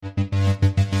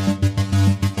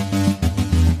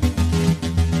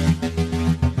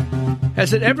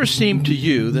Has it ever seemed to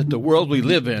you that the world we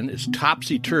live in is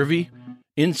topsy-turvy,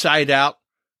 inside out,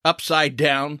 upside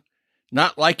down,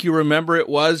 not like you remember it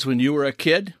was when you were a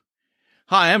kid?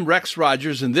 Hi, I'm Rex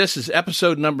Rogers, and this is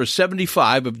episode number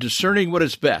 75 of Discerning What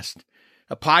is Best,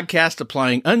 a podcast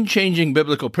applying unchanging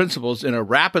biblical principles in a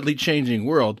rapidly changing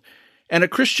world and a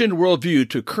Christian worldview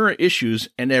to current issues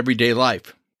and everyday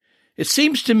life. It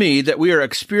seems to me that we are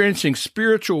experiencing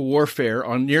spiritual warfare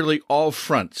on nearly all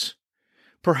fronts.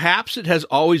 Perhaps it has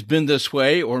always been this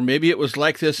way, or maybe it was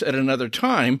like this at another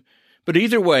time, but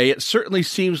either way, it certainly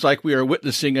seems like we are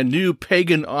witnessing a new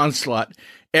pagan onslaught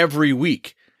every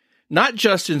week, not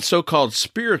just in so-called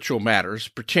spiritual matters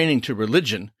pertaining to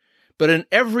religion, but in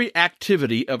every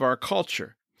activity of our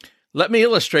culture. Let me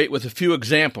illustrate with a few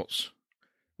examples.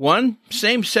 1.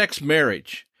 Same-sex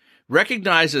marriage,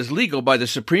 recognized as legal by the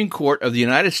Supreme Court of the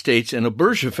United States in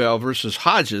Obergefell v.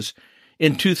 Hodges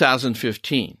in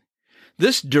 2015.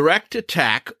 This direct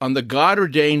attack on the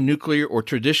God-ordained nuclear or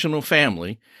traditional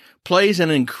family plays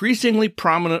an increasingly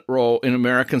prominent role in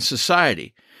American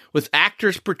society, with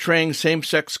actors portraying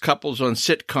same-sex couples on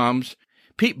sitcoms.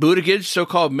 Pete Buttigieg,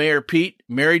 so-called Mayor Pete,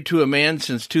 married to a man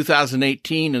since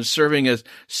 2018 and serving as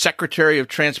Secretary of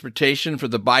Transportation for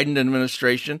the Biden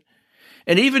administration,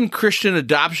 and even Christian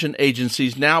adoption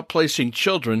agencies now placing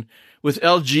children with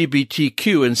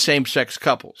LGBTQ in same-sex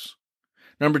couples.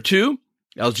 Number 2,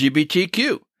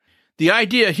 LGBTQ. The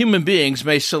idea human beings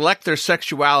may select their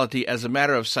sexuality as a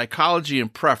matter of psychology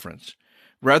and preference,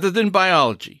 rather than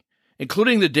biology,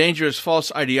 including the dangerous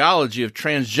false ideology of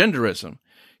transgenderism,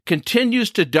 continues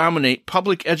to dominate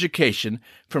public education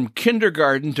from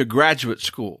kindergarten to graduate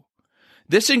school.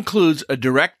 This includes a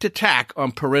direct attack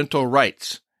on parental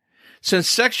rights. Since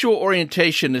sexual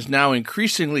orientation is now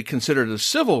increasingly considered a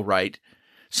civil right,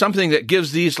 something that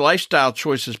gives these lifestyle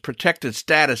choices protected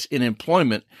status in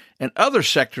employment and other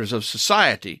sectors of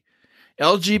society,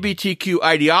 LGBTQ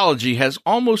ideology has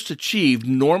almost achieved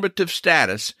normative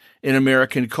status in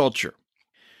American culture.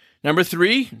 Number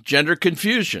 3, gender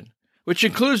confusion, which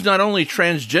includes not only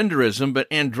transgenderism but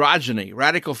androgyny,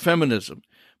 radical feminism,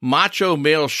 macho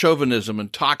male chauvinism,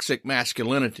 and toxic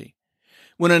masculinity.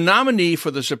 When a nominee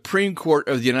for the Supreme Court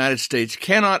of the United States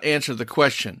cannot answer the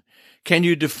question, "Can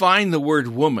you define the word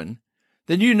woman?"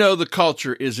 then you know the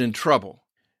culture is in trouble.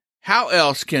 How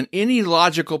else can any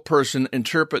logical person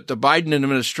interpret the Biden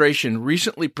administration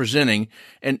recently presenting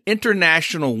an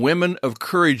International Women of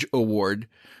Courage Award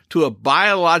to a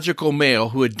biological male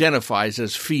who identifies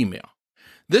as female?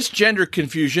 This gender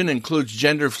confusion includes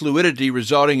gender fluidity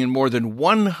resulting in more than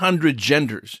 100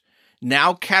 genders,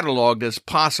 now cataloged as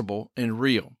possible and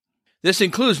real. This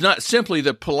includes not simply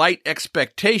the polite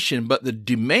expectation, but the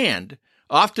demand,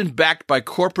 often backed by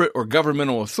corporate or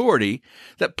governmental authority,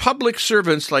 that public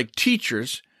servants like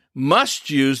teachers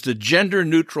must use the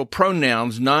gender-neutral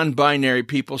pronouns non-binary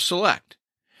people select.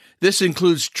 This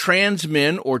includes trans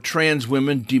men or trans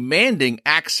women demanding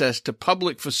access to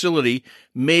public facility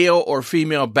male or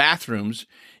female bathrooms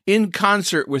in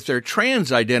concert with their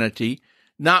trans identity,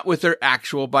 not with their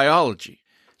actual biology.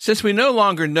 Since we no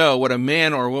longer know what a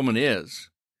man or a woman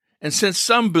is, and since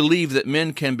some believe that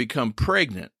men can become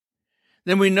pregnant,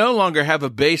 then we no longer have a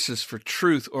basis for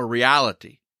truth or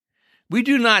reality. We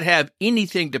do not have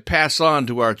anything to pass on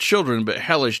to our children but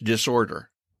hellish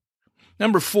disorder.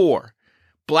 Number 4,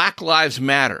 Black Lives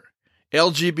Matter,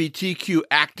 LGBTQ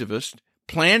activists,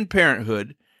 Planned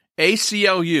Parenthood,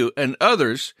 ACLU, and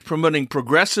others promoting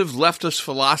progressive leftist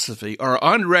philosophy are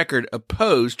on record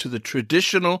opposed to the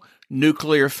traditional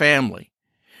nuclear family.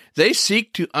 They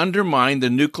seek to undermine the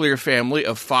nuclear family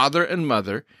of father and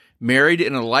mother married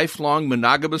in a lifelong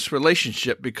monogamous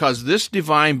relationship because this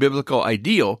divine biblical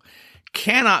ideal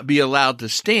cannot be allowed to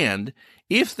stand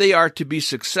if they are to be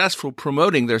successful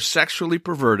promoting their sexually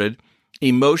perverted,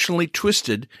 emotionally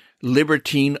twisted,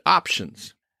 libertine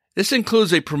options. This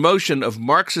includes a promotion of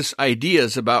Marxist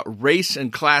ideas about race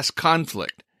and class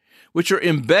conflict, which are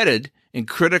embedded in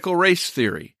critical race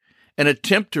theory, an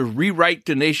attempt to rewrite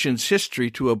the nation's history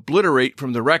to obliterate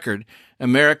from the record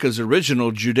America's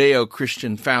original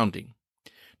Judeo-Christian founding.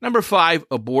 Number 5,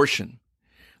 abortion.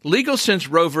 Legal since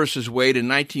Roe v. Wade in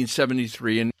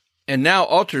 1973 and now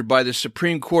altered by the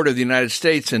Supreme Court of the United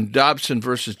States and Dobson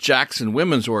v. Jackson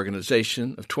Women's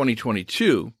Organization of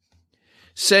 2022,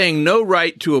 saying no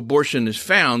right to abortion is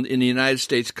found in the United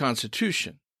States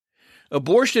Constitution.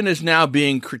 Abortion is now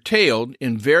being curtailed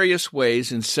in various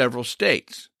ways in several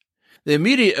states. The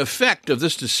immediate effect of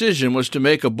this decision was to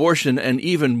make abortion an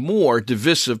even more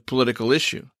divisive political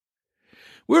issue.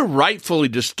 We're rightfully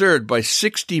disturbed by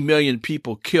 60 million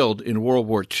people killed in World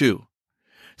War II.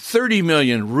 30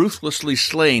 million ruthlessly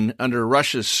slain under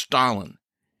Russia's Stalin,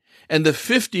 and the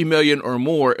 50 million or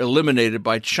more eliminated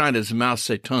by China's Mao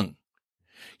Zedong.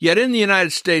 Yet in the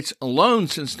United States alone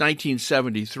since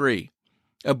 1973,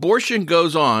 abortion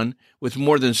goes on with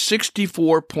more than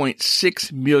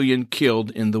 64.6 million killed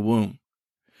in the womb.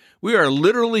 We are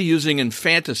literally using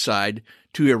infanticide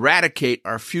to eradicate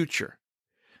our future.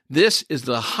 This is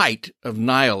the height of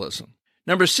nihilism.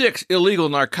 Number 6, illegal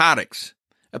narcotics.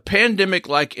 A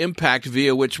pandemic-like impact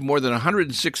via which more than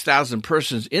 106,000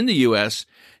 persons in the U.S.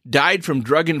 died from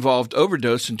drug-involved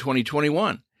overdose in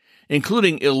 2021,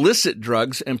 including illicit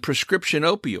drugs and prescription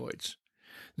opioids.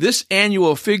 This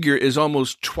annual figure is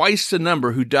almost twice the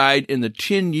number who died in the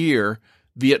 10-year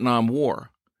Vietnam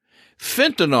War.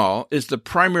 Fentanyl is the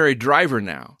primary driver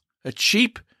now, a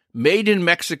cheap,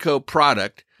 made-in-Mexico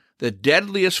product, the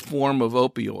deadliest form of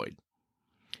opioid.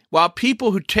 While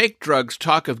people who take drugs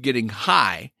talk of getting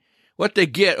high, what they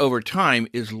get over time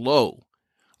is low,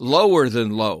 lower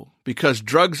than low, because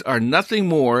drugs are nothing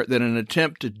more than an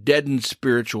attempt to deaden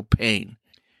spiritual pain.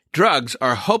 Drugs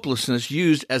are hopelessness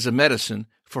used as a medicine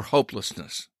for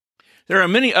hopelessness. There are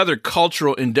many other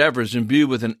cultural endeavors imbued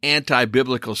with an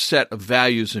anti-biblical set of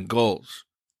values and goals.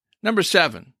 Number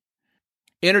 7,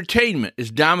 entertainment is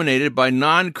dominated by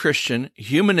non-Christian,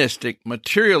 humanistic,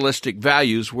 materialistic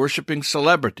values worshiping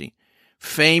celebrity,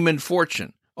 fame, and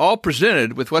fortune, all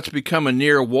presented with what's become a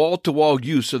near wall-to-wall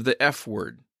use of the F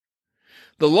word.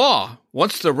 The law,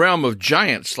 once the realm of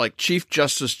giants like Chief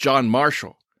Justice John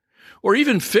Marshall, or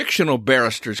even fictional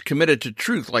barristers committed to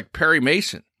truth like Perry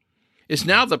Mason, is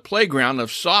now the playground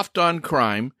of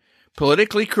soft-on-crime,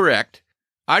 politically correct,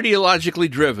 ideologically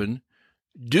driven,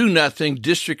 do-nothing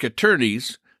district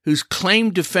attorneys whose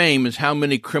claim to fame is how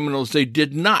many criminals they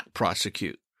did not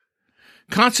prosecute.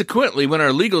 Consequently, when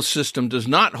our legal system does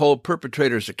not hold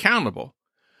perpetrators accountable,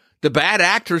 the bad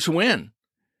actors win,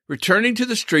 returning to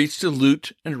the streets to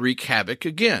loot and wreak havoc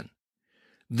again.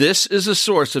 This is a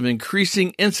source of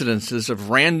increasing incidences of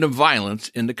random violence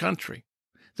in the country.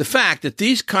 The fact that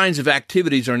these kinds of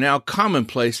activities are now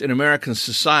commonplace in American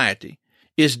society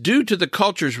is due to the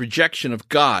culture's rejection of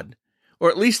God, or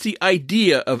at least the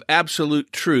idea of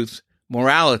absolute truth,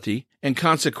 morality, and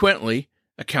consequently,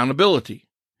 accountability.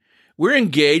 We're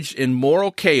engaged in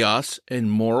moral chaos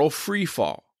and moral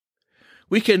freefall.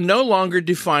 We can no longer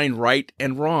define right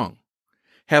and wrong,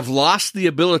 have lost the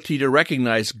ability to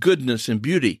recognize goodness and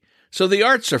beauty, so the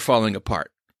arts are falling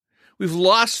apart. We've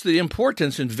lost the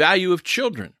importance and value of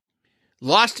children,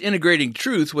 lost integrating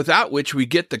truth without which we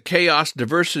get the chaos,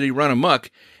 diversity run amok,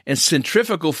 and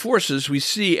centrifugal forces we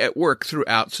see at work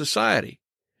throughout society.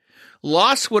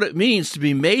 Lost what it means to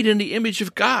be made in the image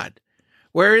of God,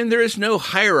 wherein there is no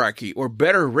hierarchy or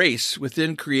better race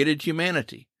within created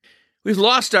humanity. We've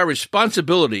lost our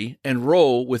responsibility and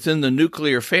role within the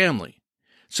nuclear family.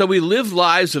 So we live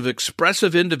lives of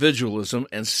expressive individualism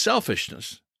and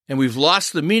selfishness, and we've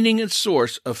lost the meaning and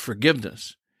source of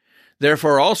forgiveness,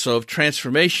 therefore also of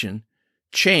transformation,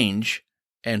 change,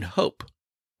 and hope.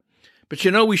 But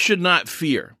we should not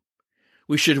fear.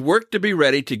 We should work to be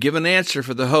ready to give an answer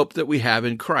for the hope that we have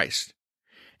in Christ.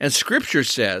 And Scripture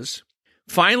says,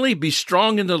 "Finally be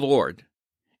strong in the Lord,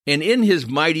 and in His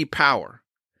mighty power.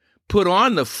 Put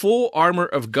on the full armor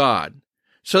of God,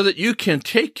 so that you can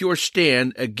take your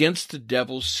stand against the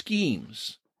devil's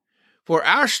schemes. For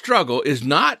our struggle is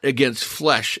not against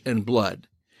flesh and blood,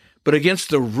 but against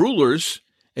the rulers,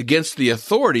 against the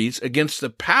authorities, against the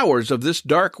powers of this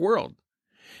dark world,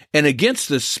 and against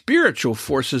the spiritual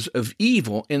forces of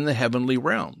evil in the heavenly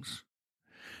realms.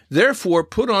 Therefore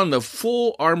put on the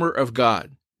full armor of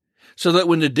God, so that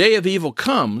when the day of evil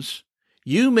comes,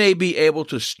 you may be able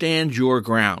to stand your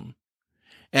ground.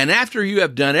 And after you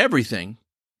have done everything,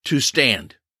 to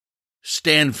stand.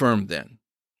 Stand firm then."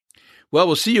 Well,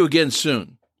 we'll see you again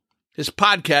soon. This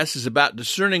podcast is about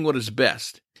discerning what is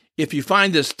best. If you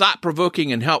find this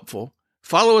thought-provoking and helpful,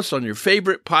 follow us on your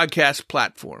favorite podcast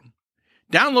platform.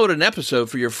 Download an episode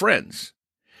for your friends.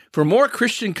 For more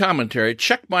Christian commentary,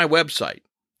 check my website,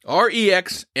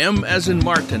 REXM as in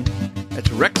Martin, at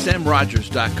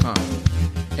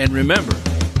rexmrogers.com. And remember,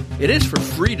 it is for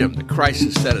freedom that Christ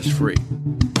has set us free.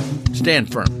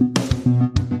 Stand firm.